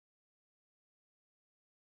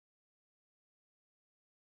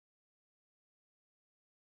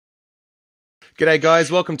G'day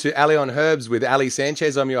guys, welcome to Ally on Herbs with Ally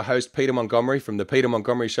Sanchez. I'm your host Peter Montgomery from the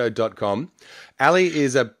petermontgomeryshow.com. Ally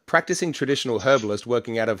is a practicing traditional herbalist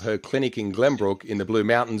working out of her clinic in Glenbrook in the Blue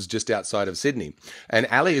Mountains just outside of Sydney.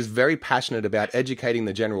 And Ally is very passionate about educating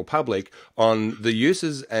the general public on the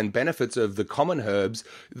uses and benefits of the common herbs,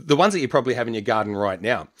 the ones that you probably have in your garden right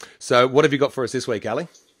now. So what have you got for us this week, Ally?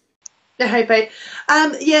 Hey, Pete.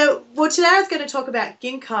 Well, today I was going to talk about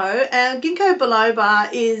ginkgo. Ginkgo biloba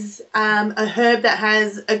is a herb that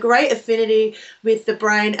has a great affinity with the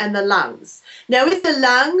brain and the lungs. Now, with the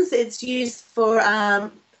lungs, it's used for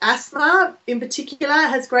asthma in particular. It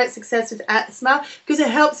has great success with asthma because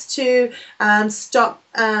it helps to stop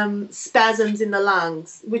spasms in the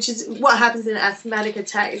lungs, which is what happens in an asthmatic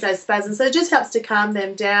attack, is those spasms. So it just helps to calm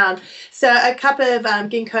them down. So a cup of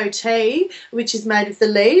ginkgo tea, which is made with the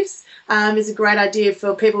leaves, is a great idea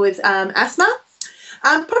for people with asthma.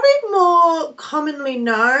 Probably more commonly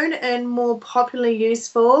known and more popularly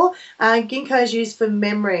used for, ginkgo is used for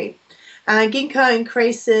memory. Ginkgo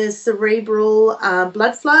increases cerebral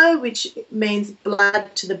blood flow, which means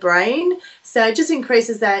blood to the brain. So it just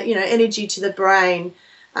increases that, energy to the brain.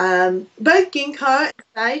 Both ginkgo and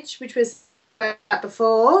sage, which was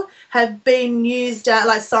before, have been used,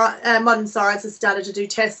 modern science has started to do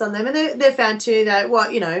tests on them, and they've found too that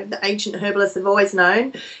what the ancient herbalists have always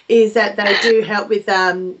known is that they do help with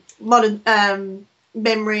modern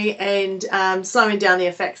memory and slowing down the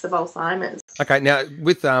effects of Alzheimer's. Okay, now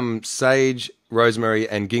with sage, rosemary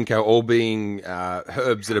and ginkgo all being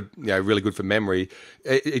herbs that are really good for memory,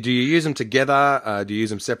 do you use them together? Do you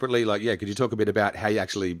use them separately? Could you talk a bit about how you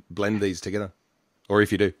actually blend these together, or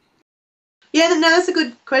if you do? Yeah, no, that's a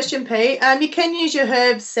good question, Pete. You can use your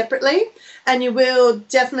herbs separately, and you will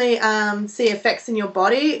definitely see effects in your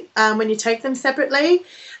body when you take them separately.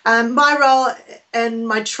 My role and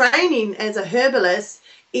my training as a herbalist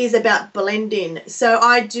is about blending. So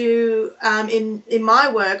I do, in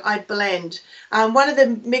my work, I blend. One of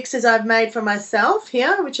the mixes I've made for myself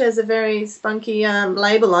here, which has a very spunky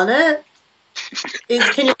label on it, is,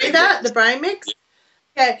 can you read that? The brain mix?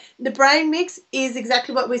 Okay, the brain mix is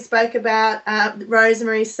exactly what we spoke about,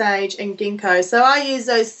 rosemary, sage and ginkgo. So I use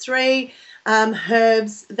those three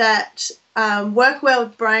herbs that work well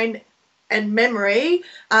with brain and memory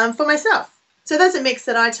for myself. So that's a mix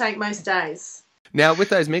that I take most days. Now, with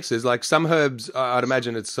those mixes, like some herbs, I'd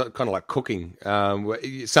imagine it's kind of like cooking.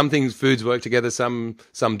 Some foods work together, some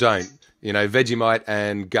don't. Vegemite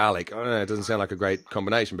and garlic. I don't know, it doesn't sound like a great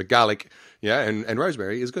combination, but garlic, and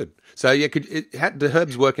rosemary is good. So, do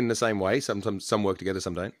herbs work in the same way? Sometimes some work together,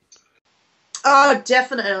 some don't. Oh,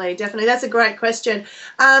 definitely. That's a great question.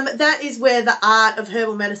 That is where the art of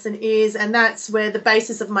herbal medicine is, and that's where the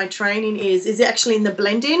basis of my training is actually in the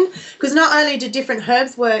blending, because not only do different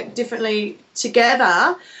herbs work differently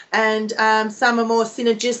together, and some are more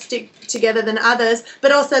synergistic together than others,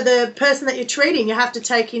 but also the person that you're treating, you have to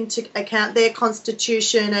take into account their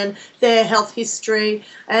constitution and their health history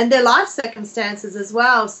and their life circumstances as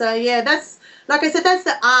well. So, yeah, that's, like I said, that's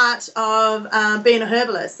the art of being a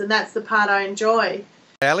herbalist, and that's the part I enjoy.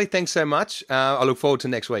 Ally, thanks so much. I look forward to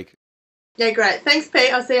next week. Yeah, great. Thanks,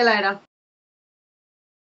 Pete. I'll see you later.